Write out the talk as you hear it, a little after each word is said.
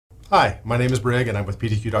Hi, my name is Brig, and I'm with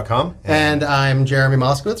PDQ.com. And I'm Jeremy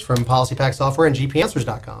Moskowitz from PolicyPak Software and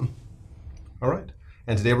GPAnswers.com. All right.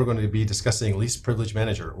 And today we're going to be discussing Least Privilege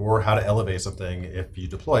Manager, or how to elevate something if you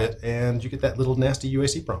deploy it and you get that little nasty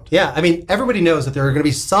UAC prompt. Yeah, I mean, everybody knows that there are going to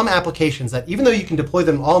be some applications that even though you can deploy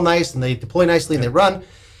them all nice and they deploy nicely and they run,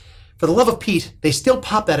 for the love of Pete, they still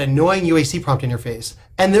pop that annoying UAC prompt in your face.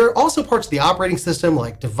 And there are also parts of the operating system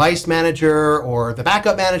like Device Manager or the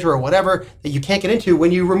Backup Manager or whatever that you can't get into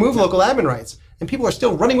when you remove local admin rights. And people are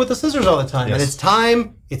still running with the scissors all the time. Yes.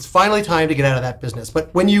 And it's finally time to get out of that business.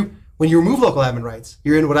 But when you remove local admin rights,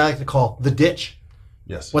 you're in what I like to call the ditch.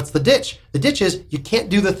 Yes. What's the ditch? The ditch is you can't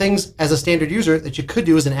do the things as a standard user that you could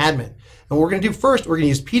do as an admin. And what we're going to do first, we're going to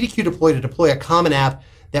use PDQ Deploy to deploy a common app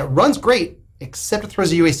that runs great, except it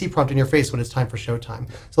throws a UAC prompt in your face when it's time for showtime.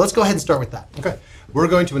 So let's go ahead and start with that. Okay. We're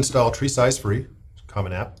going to install Resize free,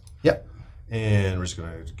 common app. Yep. And we're just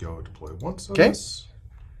going to go deploy once on this.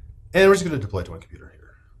 And we're just going to deploy to one computer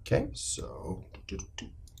here. Okay. So,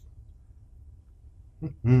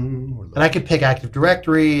 and I could pick Active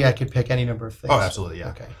Directory. I could pick any number of things. Oh, absolutely, yeah.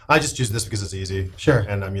 Okay. I just use this because it's easy. Sure.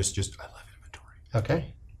 And I'm used to I love inventory.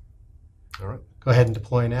 Okay. All right. Go ahead and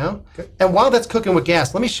deploy now. Okay. And while that's cooking with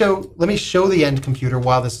gas, let me show the end computer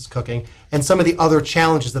while this is cooking and some of the other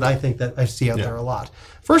challenges that I think that I see out there a lot.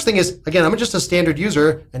 First thing is, again, I'm just a standard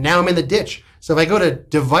user, and now I'm in the ditch. So if I go to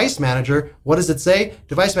Device Manager, what does it say?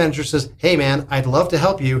 Device Manager says, hey, man, I'd love to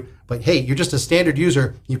help you, but hey, you're just a standard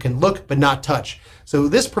user. You can look but not touch. So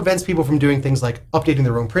this prevents people from doing things like updating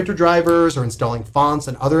their own printer drivers or installing fonts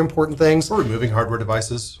and other important things. Or removing hardware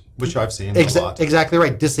devices, which I've seen a lot. Exactly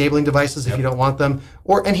right. Disabling devices if you don't want them.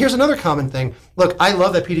 And here's another common thing. Look, I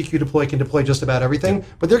love that PDQ Deploy can deploy just about everything,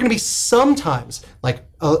 but there are going to be some times like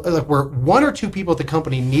where one or two people at the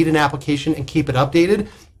company need an application and keep it updated,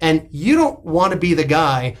 and you don't want to be the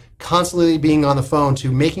guy constantly being on the phone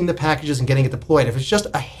to making the packages and getting it deployed if it's just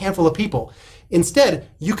a handful of people. Instead,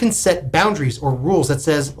 you can set boundaries or rules that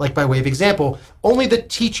says, like by way of example, only the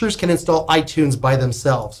teachers can install iTunes by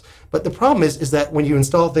themselves. But the problem is that when you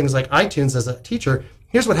install things like iTunes as a teacher,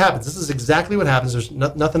 here's what happens. This is exactly what happens. There's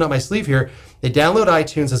nothing up my sleeve here. They download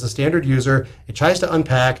iTunes as a standard user. It tries to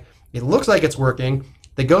unpack. It looks like it's working.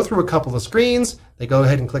 They go through a couple of screens. They go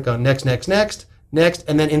ahead and click on next, next, next, next,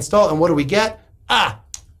 and then install. And what do we get?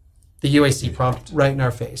 The UAC prompt right in our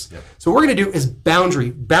face. Yep. So what we're going to do is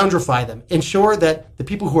boundarify them. Ensure that the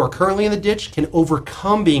people who are currently in the ditch can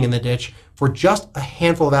overcome being in the ditch for just a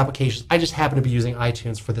handful of applications. I just happen to be using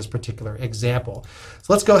iTunes for this particular example.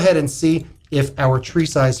 So let's go ahead and see if our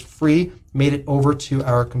Resize free made it over to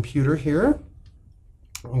our computer here.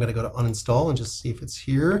 I'm going to go to uninstall and just see if it's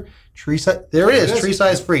here. There it is,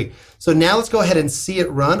 Resize free. So now let's go ahead and see it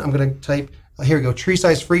run. I'm going to type, here we go,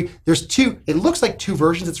 Resize free. There's it looks like two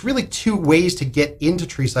versions. It's really two ways to get into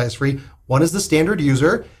Resize free. One is the standard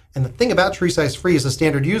user. And the thing about Resize free as a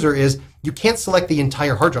standard user is you can't select the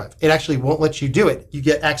entire hard drive. It actually won't let you do it. You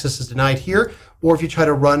get access is denied here, or if you try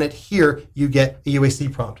to run it here, you get a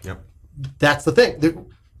UAC prompt. Yep. That's the thing.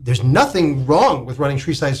 There's nothing wrong with running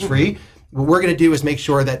Resize free. What we're going to do is make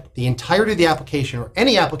sure that the entirety of the application, or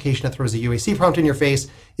any application that throws a UAC prompt in your face,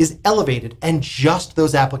 is elevated, and just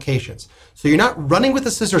those applications. So you're not running with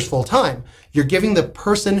the scissors full time. You're giving the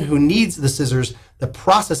person who needs the scissors the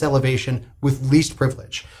process elevation with least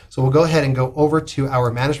privilege. So we'll go ahead and go over to our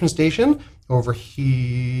management station over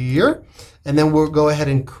here, and then we'll go ahead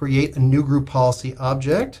and create a new group policy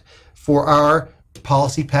object for our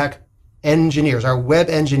PolicyPak engineers, our web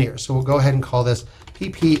engineers. So we'll go ahead and call this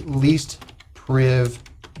PP Least Priv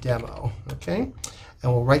Demo, okay?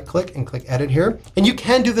 And we'll right click and click edit here. And you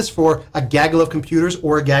can do this for a gaggle of computers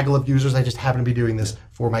or a gaggle of users. I just happen to be doing this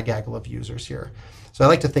for my gaggle of users here. So I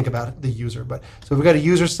like to think about the user. So we've got a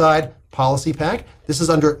user side PolicyPak. This is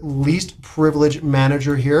under Least Privilege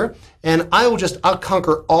Manager here. And I'll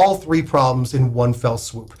conquer all three problems in one fell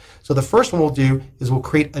swoop. So the first one we'll do is we'll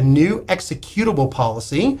create a new executable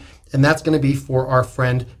policy, and that's going to be for our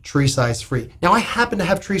friend Resize free. Now I happen to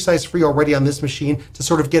have Resize free already on this machine to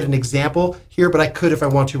sort of get an example here, but I could, if I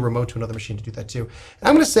want to, remote to another machine to do that too. And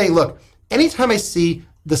I'm going to say, look, anytime I see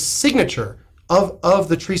the signature of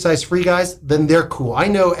the Resize free guys, then they're cool. I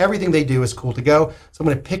know everything they do is cool to go. So I'm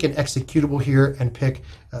going to pick an executable here and pick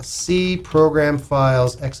C program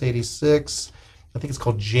files x86. I think it's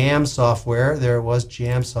called Jam Software. There it was,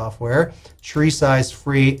 Jam Software. Resize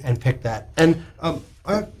free, and pick that. And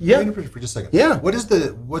interrupt for just a second. Yeah. What's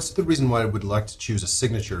the reason why I would like to choose a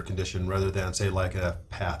signature condition rather than, say, like a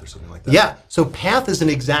path or something like that? Yeah. So path is an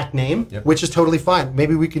exact name, which is totally fine.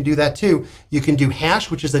 Maybe we can do that too. You can do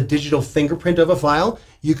hash, which is a digital fingerprint of a file.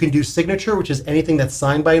 You can do signature, which is anything that's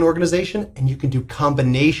signed by an organization, and you can do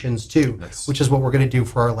combinations too, Nice. which is what we're going to do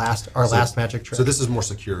for our last magic trick. So this is more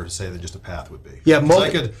secure, say, than just a path would be. Yeah,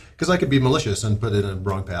 because I could be malicious and put it in a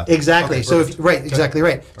wrong path. Exactly. Okay, So perfect. exactly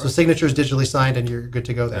right. So signature is digitally signed, and you're good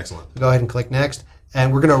to go there. Excellent. So go ahead and click next,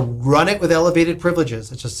 and we're going to run it with elevated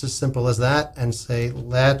privileges. It's just as simple as that, and say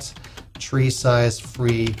let tree size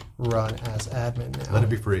free run as admin now. Let it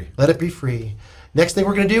be free. Let it be free. Next thing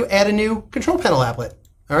we're going to do, add a new control panel applet.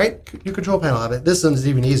 All right, new control panel applet. This one's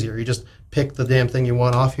even easier. You just pick the damn thing you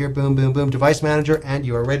want off here. Boom, boom, boom. Device manager, and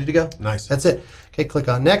you are ready to go. Nice. That's it. Okay, click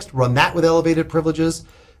on next. Run that with elevated privileges,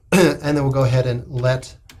 and then we'll go ahead and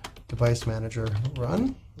let device manager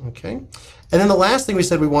run. Okay, and then the last thing we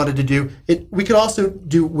said we wanted to do, we could also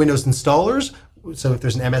do Windows installers. So if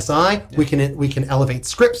there's an MSI, we can elevate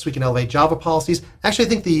scripts, we can elevate Java policies. Actually, I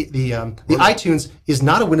think the iTunes is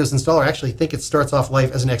not a Windows installer. I actually think it starts off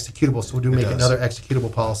life as an executable, so we'll make another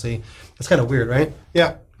executable policy. That's kind of weird, right?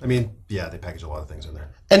 Yeah. I mean, yeah, they package a lot of things in there.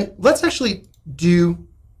 And let's actually do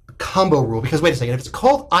a combo rule, because wait a second, if it's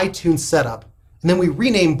called iTunes setup, and then we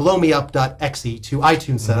rename blowmeup.exe to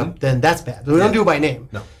iTunes setup, then that's bad. So we don't do it by name.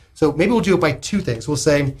 No. So maybe we'll do it by two things. We'll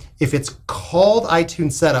say if it's called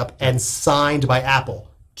iTunes setup and signed by Apple,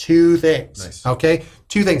 two things. Nice. Okay,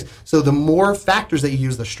 two things. So the more factors that you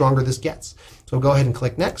use, the stronger this gets. So we'll go ahead and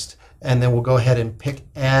click next, and then we'll go ahead and pick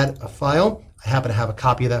add a file. I happen to have a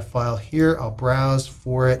copy of that file here. I'll browse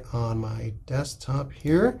for it on my desktop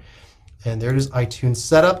here. And there it is, iTunes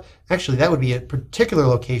setup. Actually, that would be a particular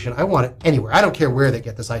location. I want it anywhere. I don't care where they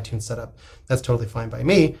get this iTunes setup. That's totally fine by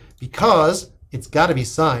me, because it's got to be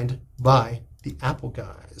signed by the Apple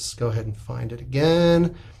guys. Go ahead and find it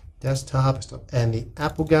again. Desktop and the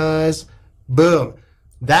Apple guys. Boom.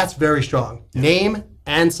 That's very strong. Yeah. Name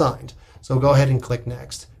and signed. So go ahead and click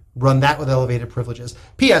next. Run that with elevated privileges.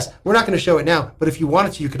 P.S. We're not going to show it now, but if you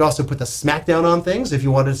wanted to, you could also put the smackdown on things. If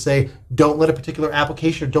you wanted to say, don't let a particular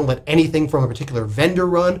application or don't let anything from a particular vendor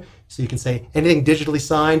run. So you can say, anything digitally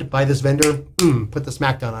signed by this vendor, put the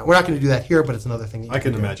smackdown on. We're not going to do that here, but it's another thing that you I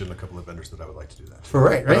can do. imagine a couple of vendors that I would like to do that. For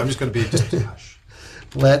right? But I'm just going to be just hush.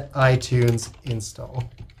 Let iTunes install.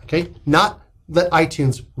 Okay? Not let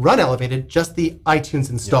iTunes run elevated, just the iTunes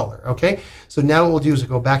installer. Yeah. Okay? So now what we'll do is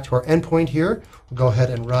we'll go back to our endpoint here. We'll go ahead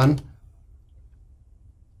and run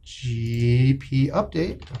GP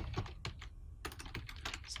update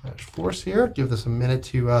 /force here. Give this a minute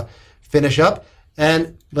to finish up.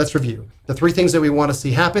 And let's review. The three things that we want to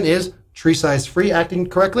see happen is tree size free acting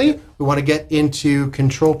correctly. We want to get into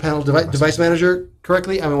control panel device manager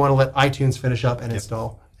correctly. And we want to let iTunes finish up and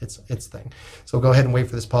install its thing. So we'll go ahead and wait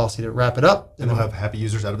for this policy to wrap it up. And we'll have happy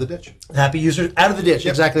users out of the ditch. Happy users out of the ditch.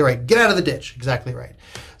 Yep. Exactly right. Get out of the ditch. Exactly right.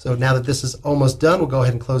 So now that this is almost done, we'll go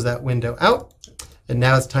ahead and close that window out. And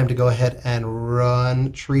now it's time to go ahead and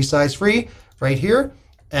run tree size free right here.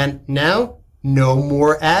 And now no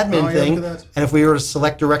more admin thing. And if we were to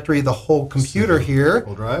select directory the whole computer here,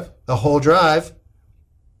 the whole drive,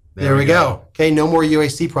 there we go. Okay, no more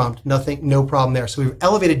UAC prompt. Nothing, no problem there. So we've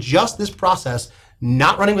elevated just this process,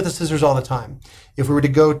 not running with the scissors all the time. If we were to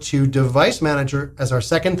go to device manager as our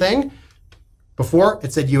second thing, before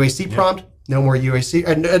it said UAC prompt, no more UAC,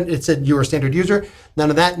 and it said you were a standard user. None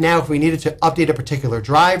of that. Now, if we needed to update a particular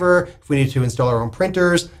driver, if we needed to install our own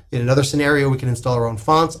printers, in another scenario, we can install our own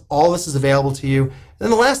fonts. All this is available to you. And then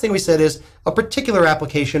the last thing we said is a particular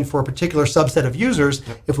application for a particular subset of users,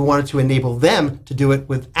 if we wanted to enable them to do it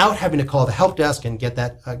without having to call the help desk and get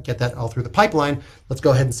that all through the pipeline. Let's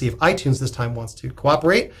go ahead and see if iTunes this time wants to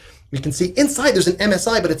cooperate. You can see inside there's an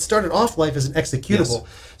MSI, but it started off life as an executable.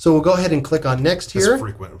 Yes. So we'll go ahead and click on next here. That's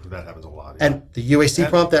frequent. That happens a lot. Yeah. And the UAC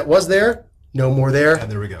prompt that was there, no more there. And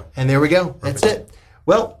there we go. And there we go. Perfect. That's it.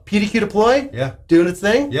 Well, PDQ Deploy, doing its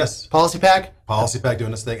thing. Yes. PolicyPak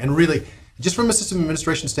doing its thing. And really, just from a system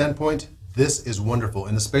administration standpoint, this is wonderful.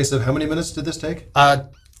 In the space of how many minutes did this take?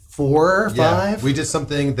 4 or 5. Yeah. We did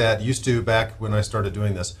something that used to, back when I started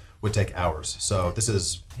doing this, would take hours. So this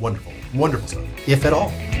is wonderful. Wonderful stuff. If at all.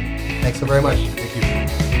 Thanks so very much. Thank you.